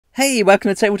Hey, welcome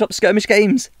to Tabletop Skirmish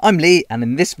Games. I'm Lee, and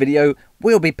in this video,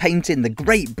 we'll be painting the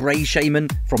great Bray Shaman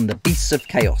from the Beasts of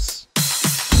Chaos.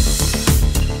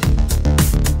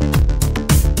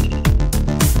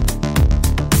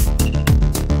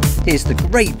 Here's the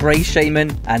great Bray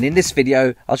Shaman, and in this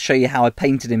video, I'll show you how I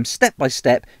painted him step by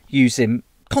step using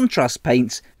contrast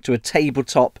paints to a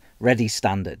tabletop ready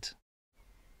standard.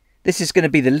 This is going to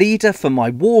be the leader for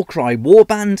my Warcry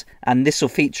warband, and this will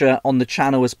feature on the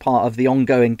channel as part of the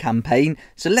ongoing campaign.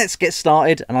 So let's get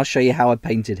started and I'll show you how I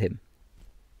painted him.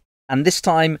 And this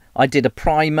time I did a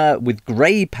primer with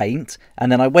grey paint,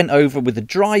 and then I went over with a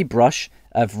dry brush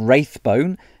of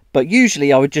Wraithbone. But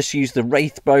usually I would just use the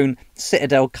Wraithbone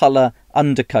Citadel colour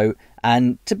undercoat,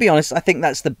 and to be honest, I think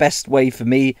that's the best way for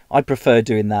me. I prefer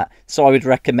doing that, so I would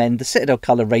recommend the Citadel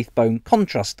colour Wraithbone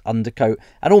Contrast undercoat,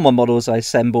 and all my models I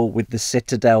assemble with the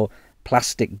Citadel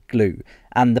plastic glue.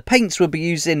 And the paints we'll be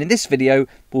using in this video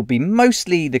will be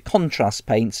mostly the contrast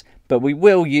paints, but we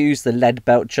will use the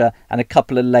Leadbelcher and a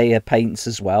couple of layer paints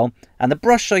as well. And the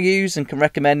brush I use and can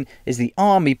recommend is the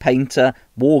Army Painter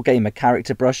Wargamer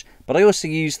character brush, but I also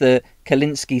use the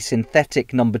Kolinsky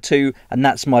Synthetic No. 2, and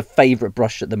that's my favourite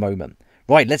brush at the moment.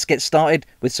 Right, let's get started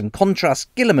with some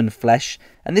contrast Guilliman flesh,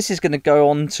 and this is going to go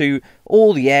on to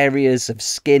all the areas of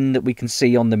skin that we can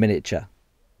see on the miniature.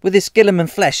 With this Guilliman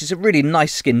flesh, it's a really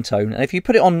nice skin tone, and if you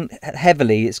put it on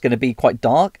heavily, it's going to be quite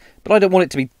dark, but I don't want it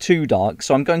to be too dark,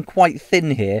 so I'm going quite thin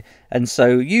here. And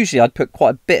so usually I'd put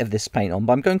quite a bit of this paint on,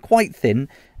 but I'm going quite thin,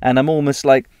 and I'm almost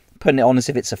like putting it on as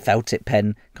if it's a felt tip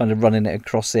pen, kind of running it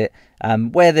across it.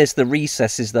 Where there's the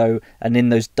recesses though, and in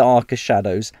those darker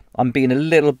shadows, I'm being a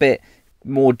little bit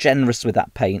more generous with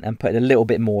that paint and putting a little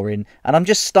bit more in, and I'm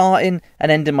just starting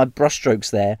and ending my brush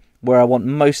strokes there where I want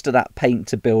most of that paint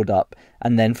to build up.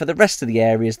 And then for the rest of the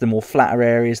areas, the more flatter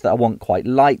areas that I want quite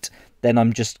light, then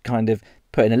I'm just kind of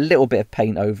putting a little bit of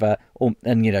paint over,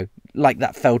 and you know, like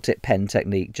that felt tip pen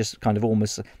technique, just kind of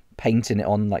almost painting it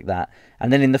on like that.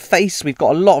 And then in the face, we've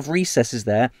got a lot of recesses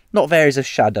there, a lot of areas of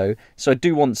shadow, so I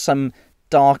do want some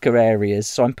darker areas,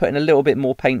 so I'm putting a little bit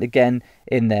more paint again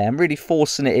in there. I'm really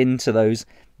forcing it into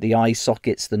the eye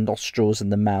sockets, the nostrils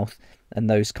and the mouth, and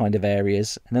those kind of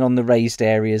areas. And then on the raised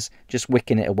areas, just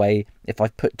wicking it away if I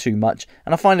put too much.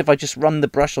 And I find if I just run the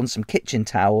brush on some kitchen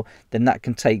towel, then that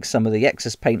can take some of the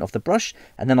excess paint off the brush,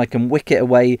 and then I can wick it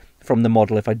away from the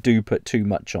model if I do put too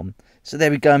much on. So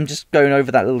there we go, I'm just going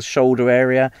over that little shoulder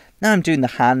area. Now I'm doing the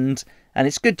hand, and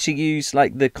it's good to use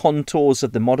like the contours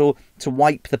of the model to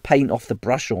wipe the paint off the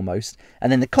brush almost.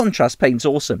 And then the contrast paint's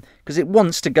awesome because it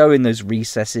wants to go in those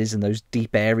recesses and those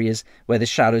deep areas where the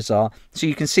shadows are. So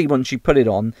you can see once you put it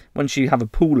on, once you have a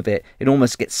pool of it, it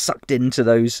almost gets sucked into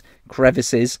those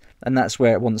crevices, and that's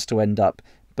where it wants to end up.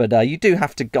 But you do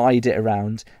have to guide it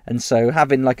around, and so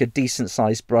having like a decent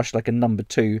sized brush like a No.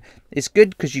 2 is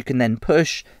good because you can then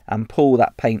push and pull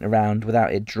that paint around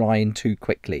without it drying too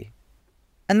quickly.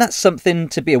 And that's something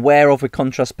to be aware of with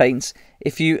contrast paints.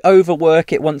 If you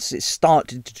overwork it once it's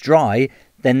started to dry,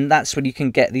 then that's when you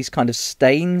can get these kind of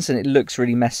stains and it looks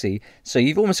really messy. So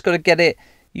you've almost got to get it,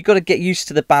 you've got to get used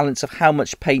to the balance of how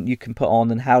much paint you can put on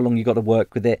and how long you've got to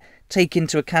work with it. Take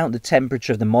into account the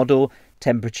temperature of the model,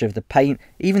 temperature of the paint,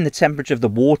 even the temperature of the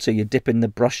water you're dipping the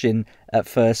brush in at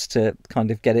first to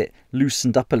kind of get it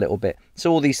loosened up a little bit.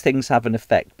 So all these things have an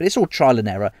effect, but it's all trial and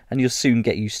error, and you'll soon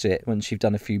get used to it once you've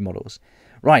done a few models.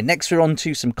 Right, next we're on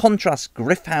to some contrast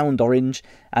Gryph Hound orange,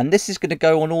 and this is going to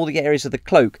go on all the areas of the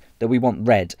cloak that we want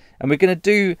red. And we're going to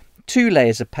do 2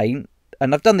 layers of paint,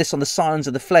 and I've done this on the Silence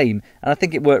of the Flame, and I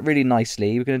think it worked really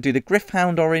nicely. We're going to do the Gryph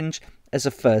Hound orange as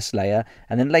a first layer,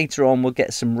 and then later on we'll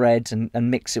get some red and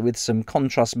mix it with some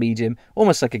contrast medium,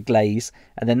 almost like a glaze,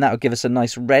 and then that will give us a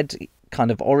nice red kind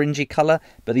of orangey colour,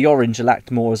 but the orange will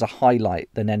act more as a highlight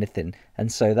than anything, and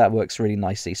so that works really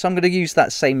nicely. So I'm going to use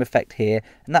that same effect here,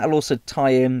 and that'll also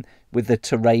tie in with the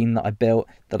terrain that I built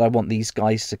that I want these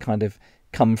guys to kind of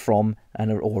come from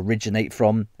and or originate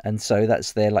from, and so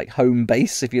that's their like home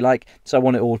base, if you like. So I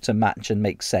want it all to match and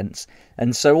make sense.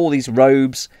 And so all these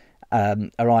robes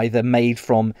are either made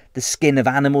from the skin of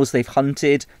animals they've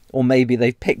hunted, or maybe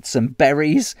they've picked some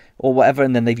berries or whatever,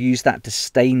 and then they've used that to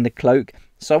stain the cloak.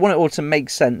 So I want it all to make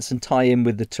sense and tie in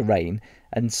with the terrain.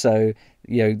 And so,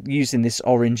 you know, using this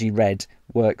orangey red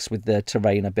works with the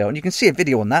terrain I built. And you can see a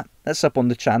video on that. That's up on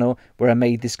the channel where I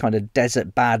made this kind of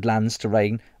desert badlands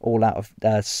terrain all out of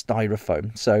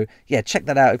styrofoam. So yeah, check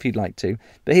that out if you'd like to.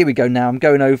 But here we go now. I'm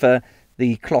going over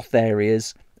the cloth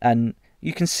areas, and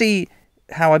you can see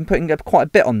how I'm putting up quite a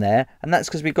bit on there, and that's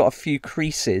because we've got a few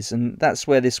creases, and that's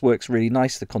where this works really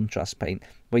nice, the contrast paint.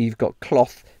 where you've got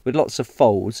cloth with lots of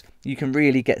folds, you can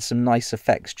really get some nice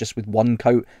effects just with one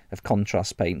coat of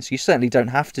contrast paint. So you certainly don't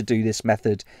have to do this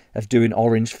method of doing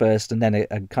orange first and then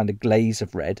a kind of glaze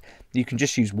of red. You can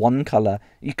just use one colour.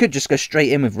 You could just go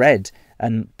straight in with red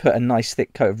and put a nice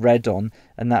thick coat of red on,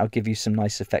 and that'll give you some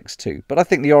nice effects too. But I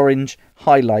think the orange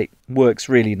highlight works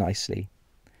really nicely.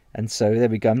 And so there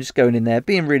we go. I'm just going in there,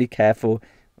 being really careful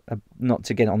not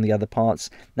to get it on the other parts.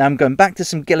 Now I'm going back to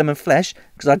some Guilliman flesh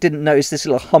because I didn't notice this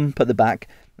little hump at the back,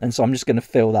 and so I'm just going to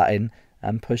fill that in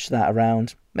and push that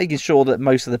around, making sure that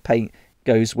most of the paint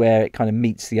goes where it kind of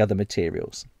meets the other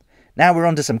materials. Now we're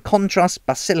on to some contrast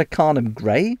BASILICANUM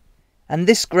grey, and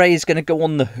this grey is going to go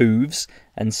on the hooves,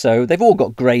 and so they've all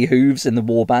got grey hooves in the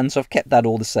warband, so I've kept that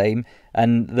all the same.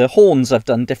 And the horns I've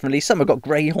done differently. Some have got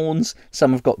grey horns,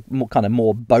 some have got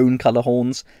more bone colour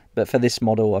horns, but for this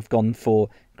model I've gone for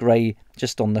grey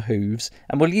just on the hooves,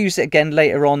 and we'll use it again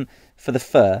later on for the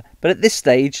fur. But at this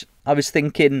stage I was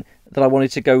thinking that I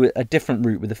wanted to go a different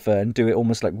route with the fur and do it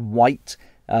almost like white,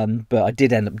 but I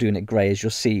did end up doing it grey, as you'll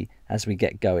see as we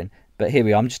get going. But here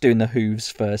we are, I'm just doing the hooves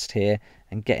first here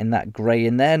and getting that grey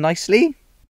in there nicely.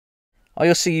 I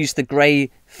also used the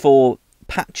grey for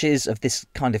patches of this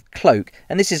kind of cloak,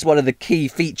 and this is one of the key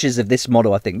features of this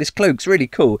model. I think this cloak's really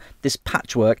cool, this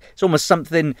patchwork. It's almost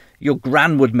something your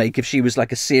gran would make if she was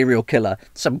like a serial killer,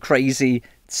 some crazy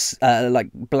like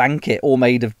blanket all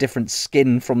made of different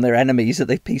skin from their enemies that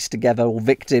they pieced together, or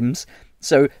victims.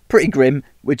 So pretty grim,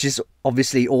 which is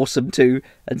obviously awesome too.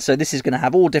 And so this is going to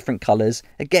have all different colours,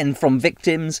 again from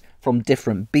victims, from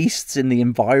different beasts in the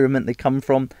environment they come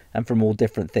from, and from all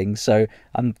different things. So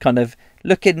I'm kind of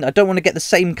looking, I don't want to get the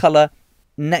same colour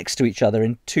next to each other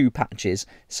in two patches,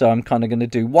 so I'm kind of going to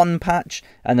do one patch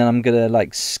and then I'm going to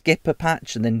like skip a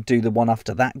patch and then do the one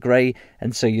after that grey.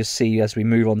 And so you'll see as we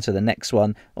move on to the next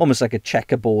one, almost like a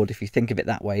checkerboard if you think of it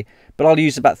that way, but I'll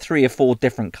use about 3 or 4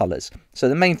 different colours. So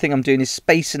the main thing I'm doing is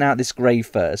spacing out this grey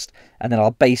first, and then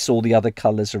I'll base all the other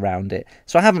colours around it.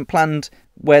 So I haven't planned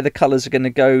where the colours are going to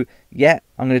go yet.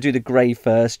 I'm going to do the grey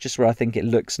first, just where I think it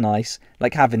looks nice,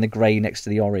 like having the grey next to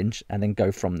the orange, and then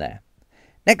go from there.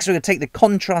 Next we're going to take the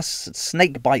Contrast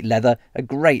Snakebite leather, a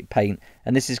great paint,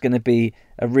 and this is going to be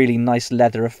a really nice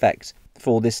leather effect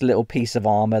for this little piece of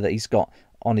armour that he's got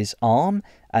on his arm.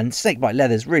 And Snakebite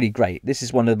leather is really great. This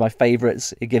is one of my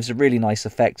favourites. It gives a really nice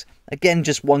effect. Again,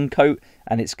 just one coat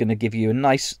and it's going to give you a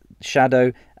nice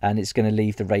shadow, and it's going to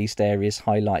leave the raised areas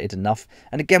highlighted enough.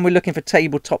 And again, we're looking for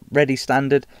tabletop ready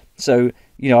standard, so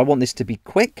you know, I want this to be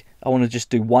quick. I want to just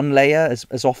do one layer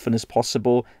as often as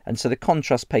possible, and so the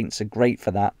contrast paints are great for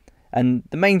that. And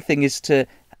the main thing is to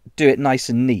do it nice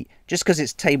and neat. Just because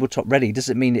it's tabletop ready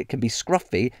doesn't mean it can be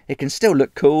scruffy. It can still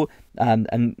look cool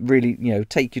and really, you know,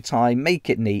 take your time, make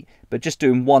it neat. But just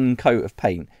doing one coat of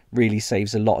paint really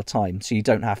saves a lot of time, so you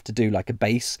don't have to do like a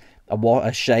base,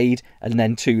 a shade, and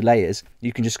then 2 layers.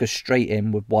 You can just go straight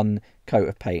in with one coat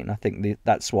of paint, and I think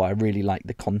that's why I really like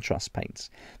the contrast paints.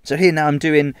 So here now I'm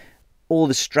doing all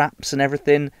the straps and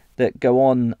everything that go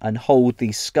on and hold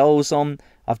these skulls on.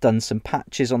 I've done some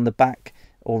patches on the back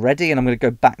already, and I'm going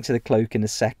to go back to the cloak in a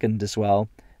second as well.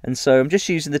 And so I'm just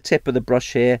using the tip of the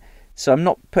brush here, so I'm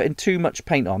not putting too much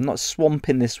paint on. I'm not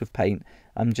swamping this with paint.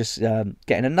 I'm just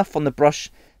getting enough on the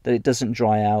brush that it doesn't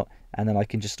dry out, and then I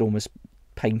can just almost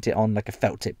paint it on like a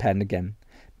felt tip pen again.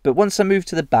 But once I move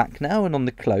to the back now and on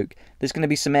the cloak, there's going to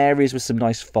be some areas with some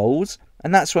nice folds,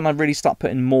 and that's when I really start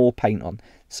putting more paint on.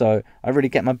 So I really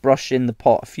get my brush in the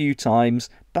pot a few times,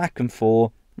 back and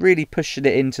forth, really pushing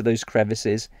it into those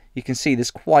crevices. You can see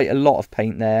there's quite a lot of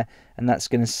paint there, and that's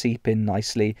going to seep in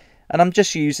nicely. And I'm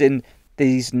just using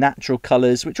these natural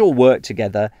colours which all work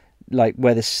together, like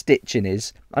where the stitching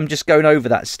is. I'm just going over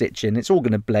that stitching. It's all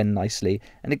going to blend nicely.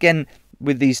 And again,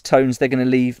 with these tones, they're going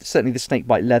to leave, certainly the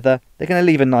Snakebite leather, they're going to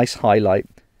leave a nice highlight.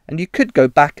 And you could go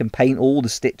back and paint all the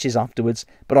stitches afterwards,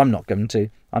 but I'm not going to.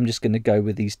 I'm just going to go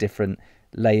with these different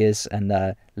layers and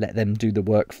let them do the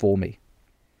work for me.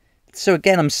 So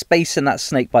again, I'm spacing that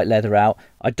Snakebite leather out.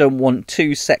 I don't want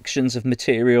 2 sections of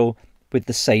material with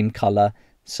the same colour,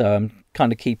 so I'm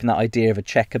kind of keeping that idea of a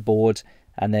checkerboard,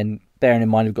 and then bearing in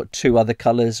mind we've got 2 other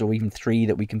colours, or even 3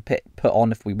 that we can put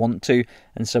on if we want to,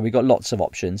 and so we've got lots of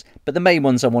options. But the main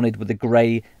ones I wanted were the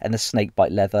grey and the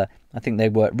Snakebite leather. I think they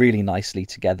work really nicely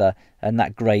together, and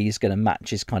that grey is going to match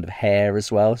his kind of hair as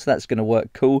well, so that's going to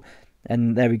work cool.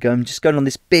 And there we go, I'm just going on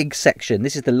this big section.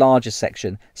 This is the largest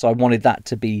section, so I wanted that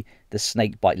to be the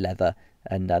Snakebite leather.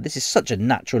 And this is such a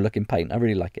natural looking paint, I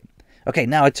really like it. Okay,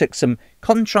 now I took some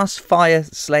Contrast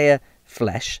Fyreslayer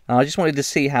flesh, and I just wanted to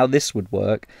see how this would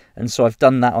work, and so I've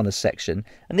done that on a section,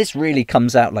 and this really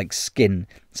comes out like skin.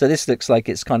 So this looks like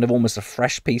it's kind of almost a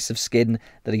fresh piece of skin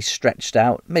that he stretched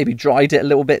out, maybe dried it a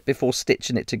little bit before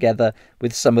stitching it together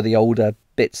with some of the older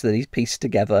bits that he's pieced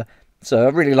together. So I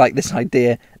really like this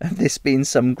idea of this being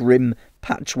some grim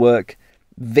patchwork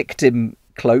victim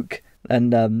cloak,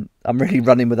 and I'm really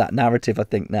running with that narrative, I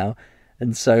think, now.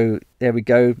 And so there we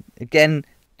go. Again,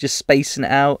 just spacing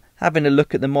it out, having a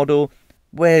look at the model,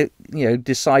 where, you know,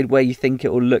 decide where you think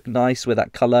it will look nice with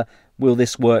that colour. Will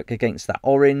this work against that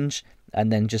orange?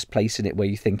 And then just placing it where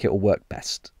you think it will work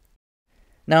best.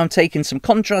 Now I'm taking some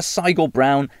contrast Cygor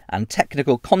Brown and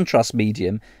technical contrast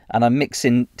medium, and I'm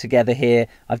mixing together here.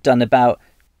 I've done about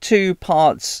 2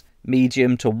 parts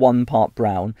medium to 1 part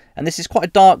brown, and this is quite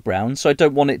a dark brown, so I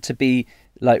don't want it to be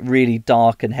like really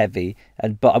dark and heavy,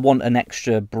 but I want an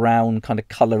extra brown kind of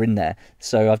colour in there.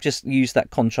 So I've just used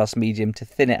that contrast medium to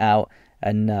thin it out,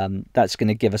 and that's going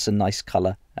to give us a nice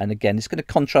colour. And again, it's going to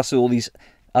contrast with all these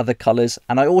other colours,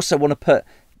 and I also want to put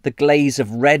the glaze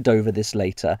of red over this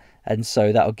later, and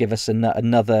so that'll give us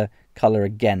another colour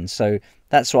again. So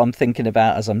that's what I'm thinking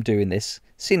about as I'm doing this,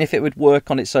 seeing if it would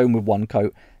work on its own with 1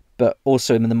 coat, but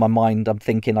also in my mind I'm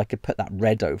thinking I could put that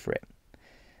red over it.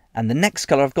 And the next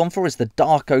colour I've gone for is the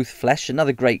Darkoath Flesh,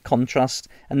 another great contrast,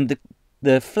 and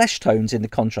the flesh tones in the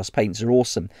contrast paints are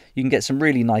awesome. You can get some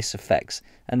really nice effects,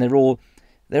 and they're all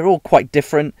quite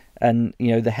different. And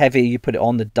you know, the heavier you put it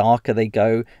on, the darker they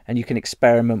go, and you can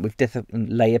experiment with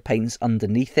different layer paints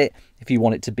underneath it if you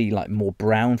want it to be like more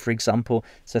brown, for example,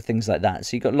 so things like that.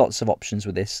 So you've got lots of options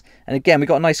with this. And again, we've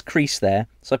got a nice crease there,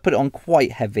 so I put it on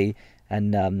quite heavy.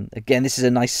 And again, this is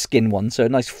a nice skin one, so a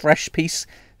nice fresh piece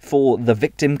for the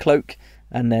victim cloak.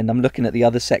 And then I'm looking at the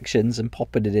other sections and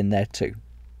popping it in there too.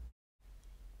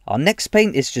 Our next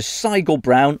paint is just Cygor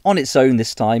Brown on its own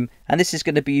this time, and this is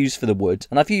going to be used for the wood.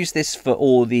 And I've used this for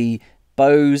all the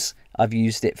bows, I've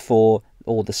used it for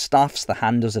all the staffs, the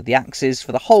handles of the axes,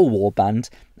 for the whole warband.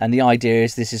 And the idea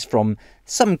is this is from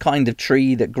some kind of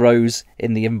tree that grows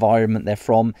in the environment they're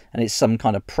from, and it's some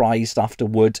kind of prized after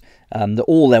wood that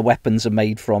all their weapons are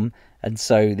made from. And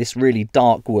so this really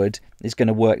dark wood is going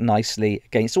to work nicely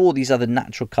against all these other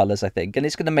natural colours, I think. And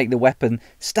it's going to make the weapon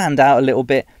stand out a little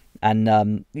bit.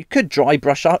 And you could dry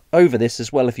brush over this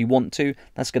as well if you want to.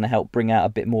 That's going to help bring out a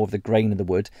bit more of the grain of the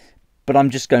wood. But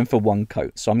I'm just going for 1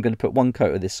 coat. So I'm going to put 1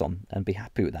 coat of this on and be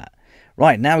happy with that.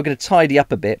 Right, now we're going to tidy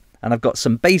up a bit. And I've got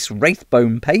some base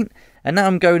Wraithbone paint. And now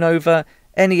I'm going over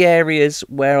any areas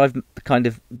where I've kind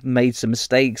of made some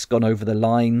mistakes, gone over the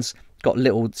lines, got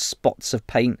little spots of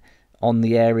paint on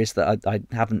the areas that I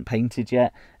haven't painted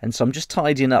yet. And so I'm just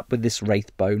tidying up with this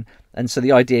Wraithbone. And so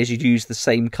the idea is you'd use the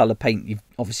same colour paint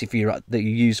that you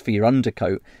use for your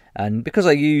undercoat. And because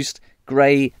I used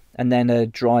grey and then a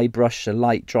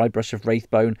light dry brush of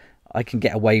Wraithbone, I can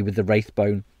get away with the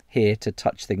Wraithbone here to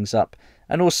touch things up.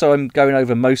 And also I'm going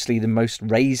over mostly the most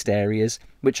raised areas,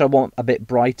 which I want a bit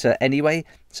brighter anyway,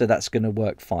 so that's going to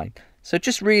work fine. So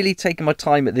just really taking my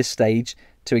time at this stage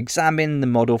to examine the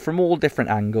model from all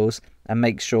different angles and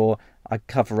make sure I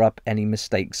cover up any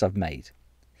mistakes I've made.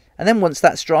 And then once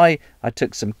that's dry, I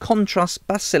took some contrast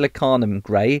BASILICANUM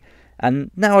grey, and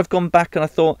now I've gone back and I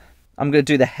thought I'm going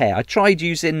to do the hair. I tried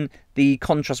using the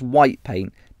contrast white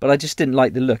paint, but I just didn't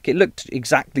like the look. It looked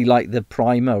exactly like the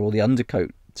primer or the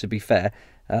undercoat, to be fair,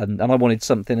 and I wanted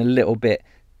something a little bit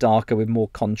darker with more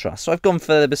contrast. So I've gone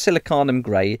for the BASILICANUM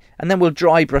grey, and then we'll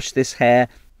dry brush this hair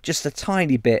just a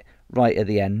tiny bit right at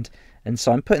the end. And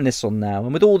so I'm putting this on now,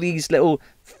 and with all these little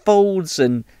folds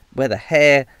and where the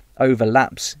hair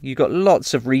overlaps, you've got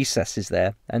lots of recesses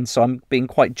there, and so I'm being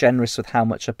quite generous with how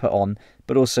much I put on,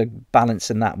 but also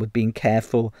balancing that with being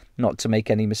careful not to make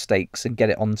any mistakes and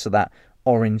get it onto that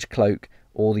orange cloak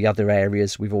or the other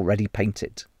areas we've already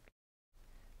painted.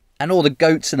 And all the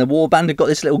goats in the warband have got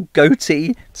this little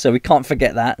goatee, so we can't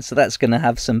forget that. So that's going to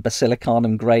have some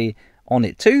BASILICANUM grey on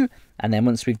it too. And then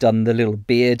once we've done the little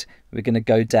beard, we're going to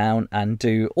go down and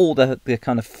do all the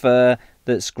kind of fur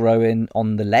that's growing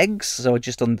on the legs, so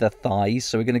just on the thighs.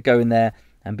 So we're going to go in there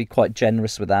and be quite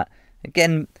generous with that.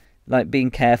 Again, like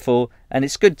being careful, and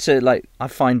it's good to, like, I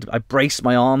find I brace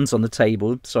my arms on the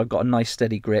table, so I've got a nice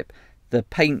steady grip. The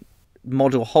paint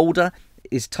model holder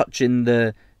is touching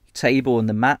the table and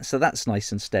the mat, so that's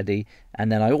nice and steady.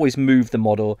 And then I always move the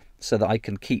model so that I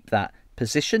can keep that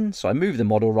position, so I move the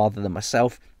model rather than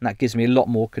myself, and that gives me a lot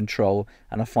more control,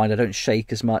 and I find I don't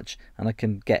shake as much, and I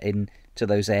can get into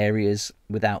those areas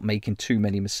without making too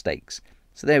many mistakes.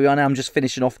 So there we are. Now I'm just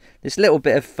finishing off this little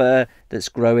bit of fur that's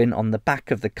growing on the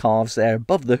back of the calves there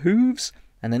above the hooves,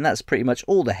 and then that's pretty much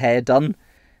all the hair done.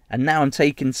 And now I'm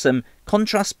taking some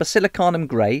Contrast Basilicanum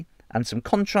Grey and some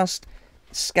Contrast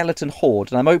Skeleton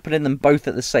Horde, and I'm opening them both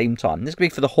at the same time. This is going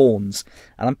to be for the horns,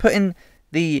 and I'm putting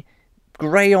the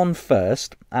grey on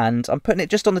first, and I'm putting it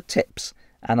just on the tips,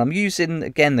 and I'm using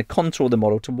again the contour of the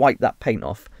model to wipe that paint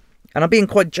off. And I'm being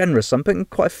quite generous, I'm putting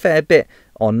quite a fair bit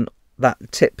on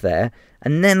that tip there,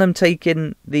 and then I'm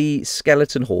taking the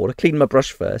Skeleton Horde. I clean my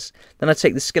brush first, then I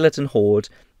take the Skeleton Horde,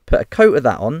 put a coat of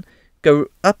that on, go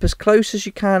up as close as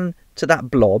you can to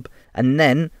that blob, and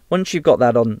then once you've got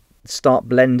that on, start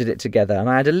blending it together. And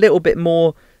I add a little bit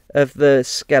more of the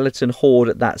Skeleton Horde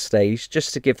at that stage,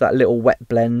 just to give that little wet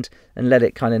blend and let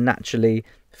it kind of naturally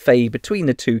fade between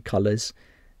the two colours.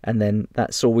 And then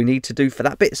that's all we need to do for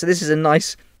that bit. So this is a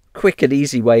nice quick and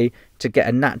easy way to get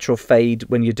a natural fade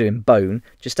when you're doing bone.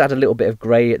 Just add a little bit of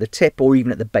grey at the tip or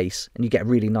even at the base, and you get a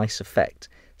really nice effect.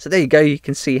 So there you go, you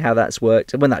can see how that's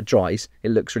worked, and when that dries it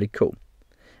looks really cool.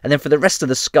 And then for the rest of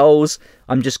the skulls,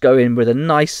 I'm just going with a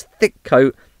nice thick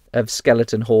coat of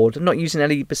Skeleton Horde. I'm not using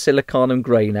any Basilicanum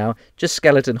Grey now, just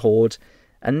Skeleton Horde.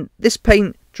 And this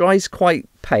paint dries quite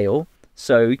pale,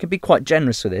 so you can be quite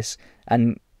generous with this.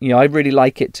 And you know, I really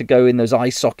like it to go in those eye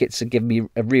sockets and give me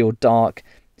a real dark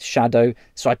shadow.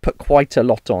 So I put quite a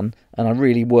lot on, and I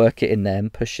really work it in there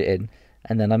and push it in.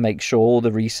 And then I make sure all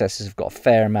the recesses have got a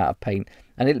fair amount of paint.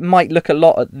 And it might look a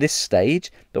lot at this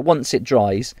stage, but once it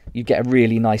dries, you get a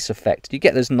really nice effect. You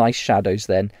get those nice shadows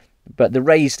then. But the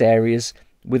raised areas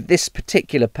with this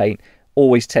particular paint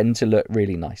always tend to look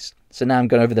really nice. So now I'm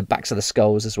going over the backs of the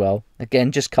skulls as well.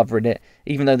 Again, just covering it,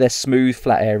 even though they're smooth,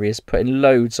 flat areas, putting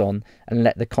loads on and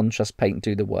let the contrast paint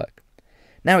do the work.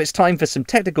 Now it's time for some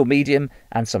technical medium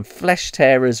and some Flesh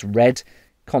Tearers red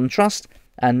contrast.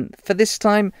 And for this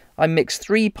time, I mix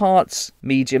 3 parts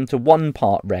medium to 1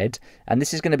 part red. And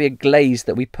this is going to be a glaze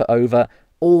that we put over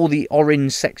all the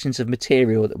orange sections of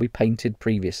material that we painted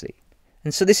previously.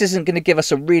 And so this isn't going to give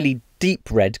us a really deep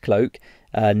red cloak,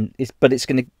 but it's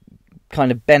going to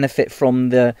kind of benefit from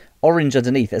the orange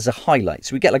underneath as a highlight.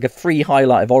 So we get like a free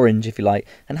highlight of orange, if you like,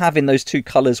 and having those two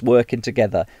colours working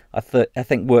together, I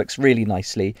think works really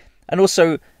nicely. And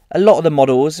also, a lot of the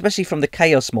models, especially from the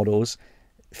Chaos models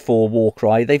for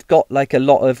Warcry, they've got like a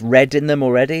lot of red in them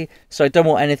already, so I don't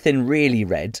want anything really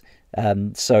red.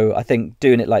 So I think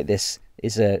doing it like this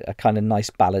is a kind of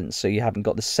nice balance, so you haven't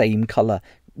got the same colour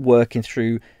working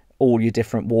through all your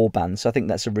different warbands. So I think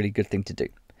that's a really good thing to do.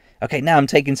 Okay, now I'm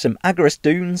taking some Aggaros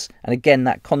Dunes, and again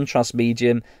that contrast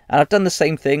medium, and I've done the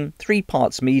same thing, 3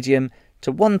 parts medium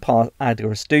to 1 part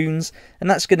Aggaros Dunes, and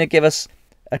that's going to give us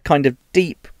a kind of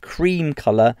deep cream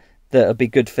colour that'll be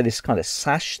good for this kind of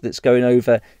sash that's going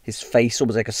over his face,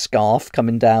 almost like a scarf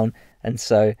coming down. And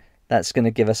so that's going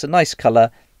to give us a nice colour.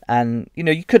 And you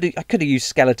know, I could have used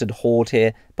Skeleton Horde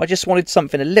here, but I just wanted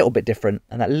something a little bit different,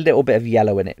 and that little bit of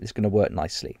yellow in it is going to work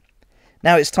nicely.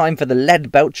 Now it's time for the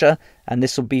Leadbelcher, and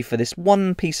this will be for this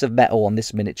one piece of metal on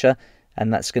this miniature,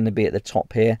 and that's going to be at the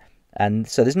top here. And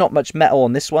so there's not much metal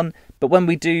on this one, but when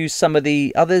we do some of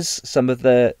the others, some of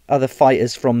the other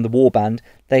fighters from the warband,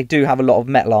 they do have a lot of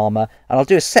metal armor, and I'll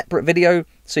do a separate video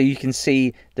so you can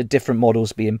see the different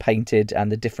models being painted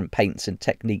and the different paints and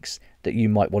techniques that you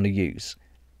might want to use.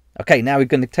 Okay, now we're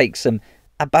going to take some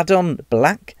Abbaddon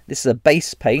Black. This is a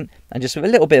base paint, and just with a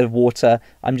little bit of water,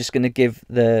 I'm just going to give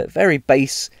the very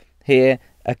base here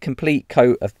a complete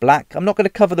coat of black. I'm not going to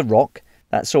cover the rock.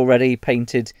 That's already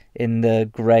painted in the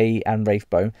grey and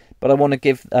Wraithbone, but I want to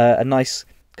give a nice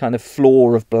kind of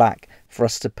floor of black for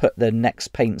us to put the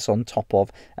next paints on top of.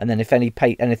 And then if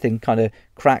anything kind of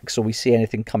cracks or we see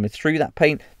anything coming through that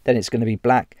paint, then it's going to be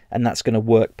black, and that's going to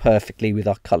work perfectly with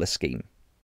our colour scheme.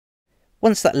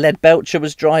 Once that Leadbelcher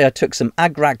was dry, I took some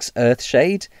Aggaros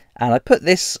Earthshade, and I put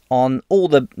this on all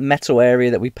the metal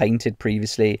area that we painted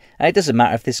previously. And it doesn't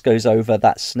matter if this goes over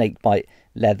that Snakebite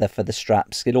leather for the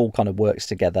straps, it all kind of works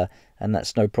together, and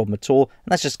that's no problem at all.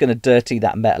 And that's just going to dirty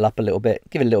that metal up a little bit,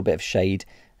 give it a little bit of shade,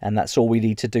 and that's all we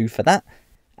need to do for that.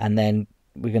 And then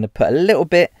we're going to put a little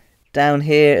bit down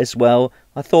here as well.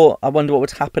 I wonder what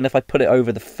would happen if I put it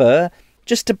over the fur,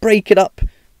 just to break it up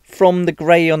from the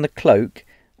grey on the cloak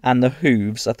and the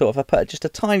hooves. I thought if I put just a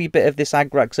tiny bit of this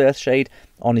Aggaros Earthshade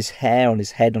on his hair, on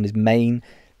his head, on his mane,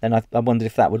 then I wondered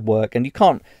if that would work. And you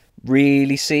can't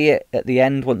really see it at the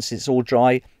end once it's all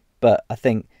dry, but I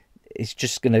think it's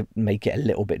just going to make it a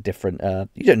little bit different.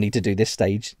 You don't need to do this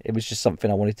stage. It was just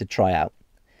something I wanted to try out.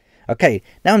 Okay,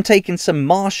 now I'm taking some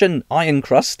Martian Iron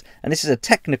Crust, and this is a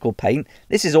technical paint.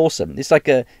 This is awesome. It's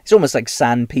almost like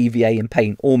sand, PVA, and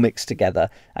paint all mixed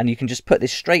together, and you can just put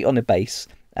this straight on the base,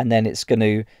 and then it's going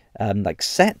to like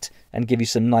set and give you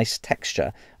some nice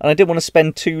texture. And I didn't want to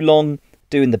spend too long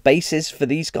doing the bases for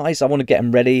these guys. I want to get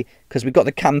them ready because we've got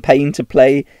the campaign to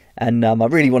play, and I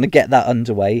really want to get that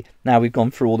underway. Now we've gone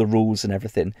through all the rules and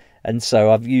everything, and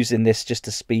so I'm using this just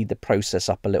to speed the process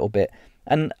up a little bit.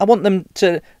 And I want them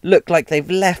to look like they've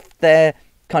left their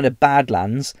kind of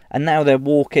badlands and now they're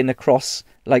walking across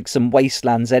like some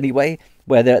wastelands anyway,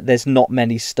 where there's not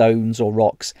many stones or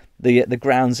rocks. The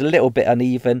ground's a little bit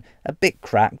uneven, a bit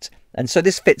cracked, and so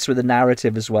this fits with the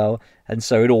narrative as well, and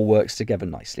so it all works together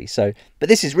nicely. But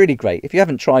this is really great. If you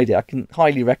haven't tried it, I can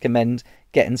highly recommend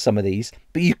getting some of these,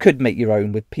 but you could make your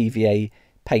own with PVA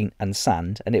paint and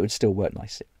sand and it would still work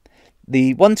nicely.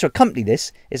 The one to accompany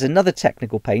this is another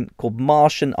technical paint called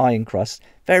Martian Iron Crust,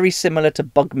 very similar to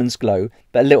Bugman's Glow,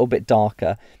 but a little bit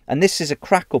darker. And this is a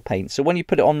crackle paint, so when you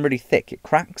put it on really thick, it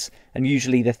cracks, and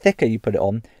usually the thicker you put it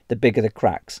on, the bigger the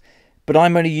cracks. But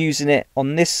I'm only using it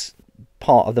on this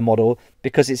part of the model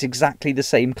because it's exactly the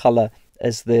same colour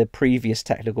as the previous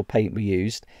technical paint we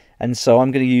used. And so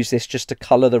I'm going to use this just to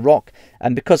colour the rock,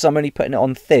 and because I'm only putting it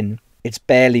on thin, it's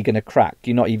barely going to crack.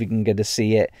 You're not even going to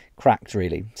see it cracked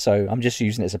really. So I'm just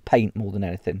using it as a paint more than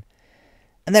anything.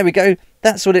 And there we go.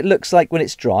 That's what it looks like when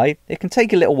it's dry. It can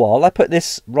take a little while. I put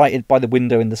this right by the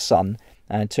window in the sun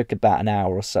and it took about an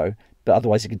hour or so. But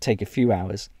otherwise it can take a few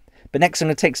hours. But next I'm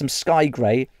going to take some sky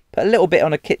grey, put a little bit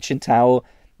on a kitchen towel.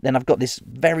 Then I've got this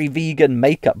very vegan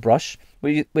makeup brush,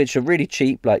 which are really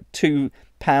cheap, like £2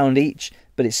 each.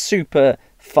 But it's super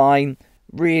fine.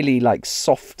 Really like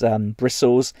soft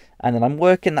bristles, and then I'm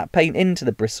working that paint into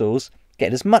the bristles,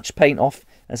 get as much paint off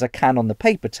as I can on the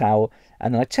paper towel,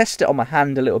 and then I test it on my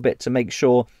hand a little bit to make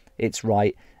sure it's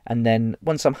right. And then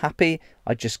once I'm happy,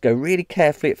 I just go really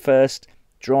carefully at first,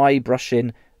 dry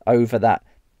brushing over that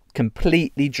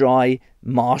completely dry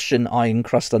Martian iron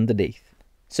crust underneath.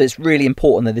 So it's really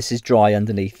important that this is dry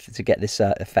underneath to get this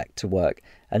effect to work.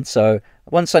 And so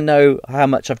once I know how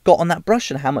much I've got on that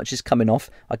brush and how much is coming off,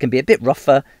 I can be a bit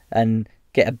rougher and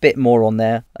get a bit more on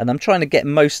there. And I'm trying to get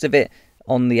most of it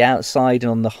on the outside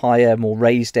and on the higher, more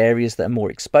raised areas that are more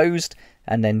exposed,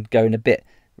 and then going a bit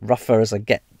rougher as I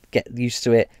get used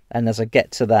to it. And as I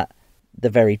get to the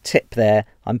very tip there,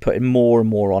 I'm putting more and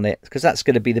more on it, because that's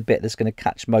going to be the bit that's going to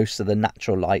catch most of the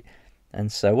natural light. And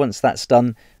so once that's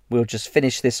done, we'll just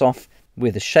finish this off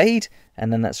with a shade,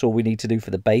 and then that's all we need to do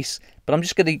for the base. But I'm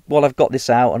just going to, while I've got this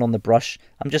out and on the brush,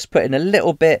 I'm just putting a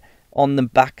little bit on the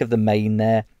back of the mane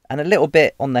there, and a little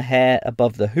bit on the hair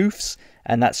above the hoofs,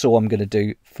 and that's all I'm going to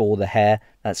do for the hair.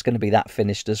 That's going to be that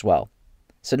finished as well.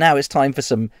 So now it's time for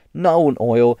some Nuln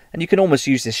oil, and you can almost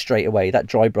use this straight away. That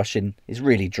dry brushing is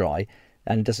really dry,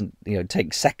 and it doesn't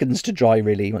take seconds to dry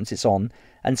really once it's on.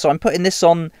 And so I'm putting this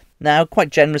on now quite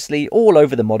generously all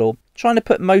over the model, trying to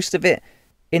put most of it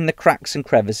in the cracks and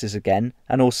crevices again,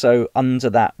 and also under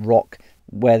that rock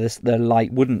where the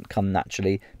light wouldn't come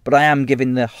naturally. But I am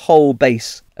giving the whole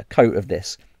base a coat of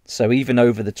this. So even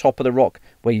over the top of the rock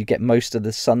where you get most of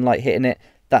the sunlight hitting it,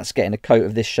 that's getting a coat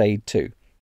of this shade too.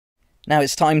 Now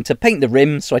it's time to paint the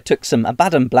rim, so I took some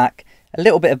Abbaddon black, a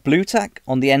little bit of blue tack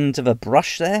on the end of a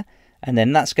brush there, and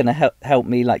then that's going to help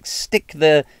me like stick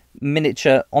the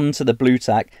miniature onto the blue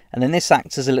tack, and then this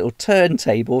acts as a little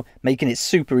turntable, making it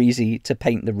super easy to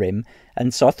paint the rim.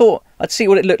 And so I thought I'd see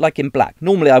what it looked like in black.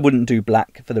 Normally I wouldn't do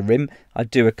black for the rim, I'd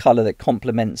do a colour that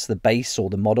complements the base or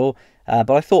the model,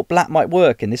 but I thought black might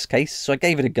work in this case, so I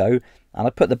gave it a go and I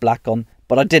put the black on,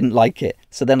 but I didn't like it,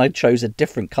 so then I chose a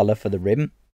different colour for the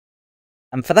rim.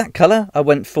 And for that colour I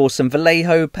went for some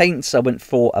Vallejo paints. I went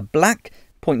for a black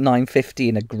 0.950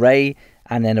 and a grey,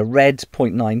 and then a red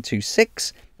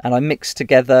 0.926, and I mixed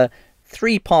together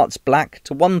 3 parts black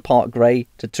to 1 part grey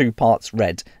to 2 parts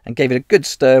red, and gave it a good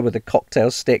stir with a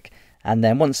cocktail stick. And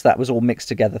then once that was all mixed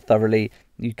together thoroughly,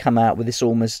 you come out with this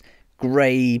almost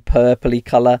grey purpley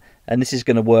colour, and this is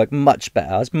going to work much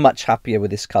better. I was much happier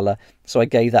with this colour, so I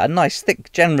gave that a nice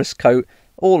thick generous coat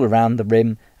all around the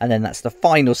rim, and then that's the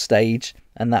final stage,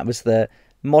 and that was the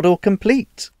model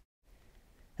complete.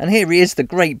 And here he is, the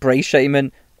great Bray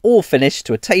Shaman, all finished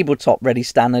to a tabletop ready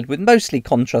standard with mostly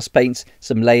contrast paints,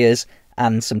 some layers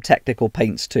and some technical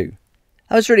paints too.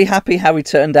 I was really happy how he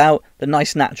turned out. The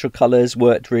nice natural colours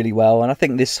worked really well, and I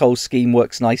think this whole scheme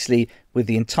works nicely with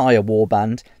the entire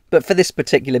warband. But for this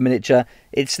particular miniature,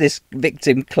 it's this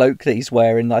victim cloak that he's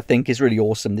wearing that I think is really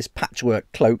awesome. This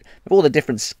patchwork cloak with all the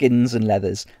different skins and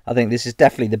leathers. I think this is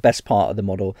definitely the best part of the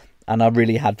model, and I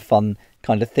really had fun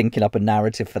kind of thinking up a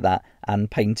narrative for that and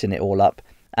painting it all up.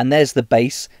 And there's the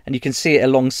base, and you can see it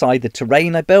alongside the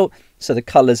terrain I built, so the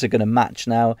colours are going to match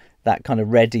now, that kind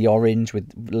of reddy orange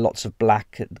with lots of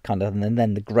black kind of, and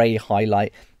then the grey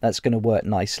highlight. That's going to work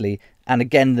nicely. And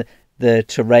again, the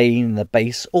terrain, the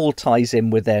base all ties in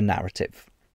with their narrative.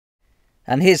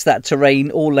 And here's that terrain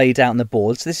all laid out on the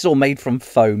board. So this is all made from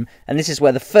foam, and this is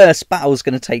where the first battle is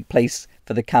going to take place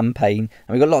for the campaign.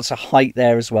 And we've got lots of height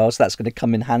there as well, so that's going to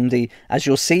come in handy, as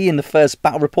you'll see in the first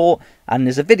battle report. And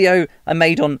there's a video I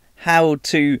made on how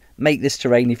to make this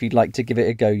terrain if you'd like to give it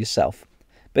a go yourself.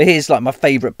 But here's like my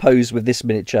favourite pose with this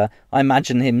miniature. I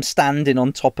imagine him standing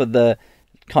on top of the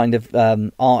kind of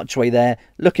archway there,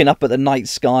 looking up at the night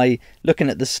sky, looking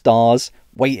at the stars,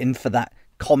 waiting for that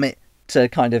comet to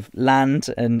kind of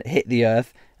land and hit the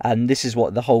earth. And this is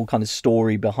what the whole kind of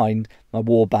story behind my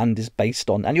warband is based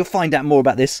on. And you'll find out more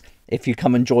about this if you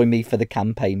come and join me for the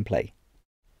campaign play.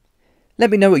 Let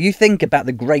me know what you think about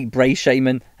the Great Bray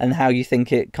Shaman and how you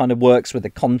think it kind of works with the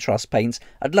contrast paints.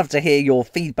 I'd love to hear your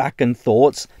feedback and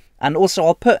thoughts. And also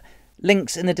I'll put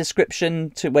links in the description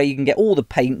to where you can get all the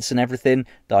paints and everything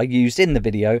that I used in the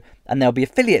video. And there'll be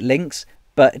affiliate links,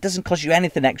 but it doesn't cost you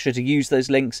anything extra to use those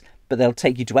links. But they'll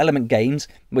take you to Element Games,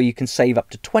 where you can save up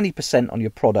to 20% on your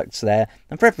products there.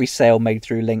 And for every sale made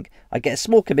through link, I get a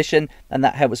small commission, and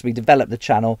that helps me develop the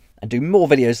channel and do more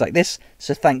videos like this.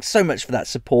 So thanks so much for that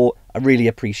support. I really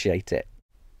appreciate it.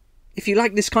 If you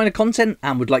like this kind of content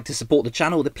and would like to support the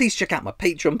channel, then please check out my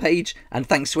Patreon page. And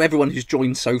thanks to everyone who's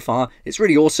joined so far. It's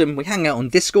really awesome. We hang out on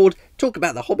Discord, talk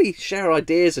about the hobby, share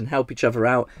ideas and help each other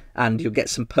out. And you'll get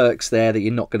some perks there that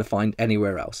you're not going to find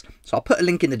anywhere else. So I'll put a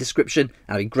link in the description,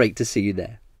 and it'll be great to see you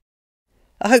there.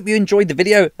 I hope you enjoyed the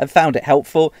video and found it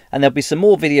helpful, and there'll be some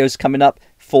more videos coming up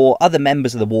for other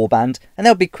members of the warband, and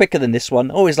they'll be quicker than this one.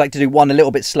 I always like to do one a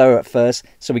little bit slower at first,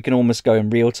 so we can almost go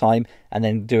in real time, and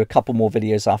then do a couple more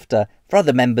videos after for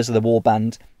other members of the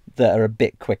warband that are a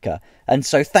bit quicker. And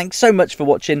so thanks so much for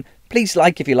watching. Please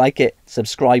like if you like it,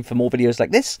 subscribe for more videos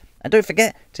like this, and don't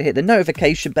forget to hit the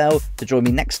notification bell to join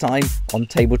me next time on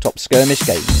Tabletop Skirmish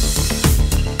Games.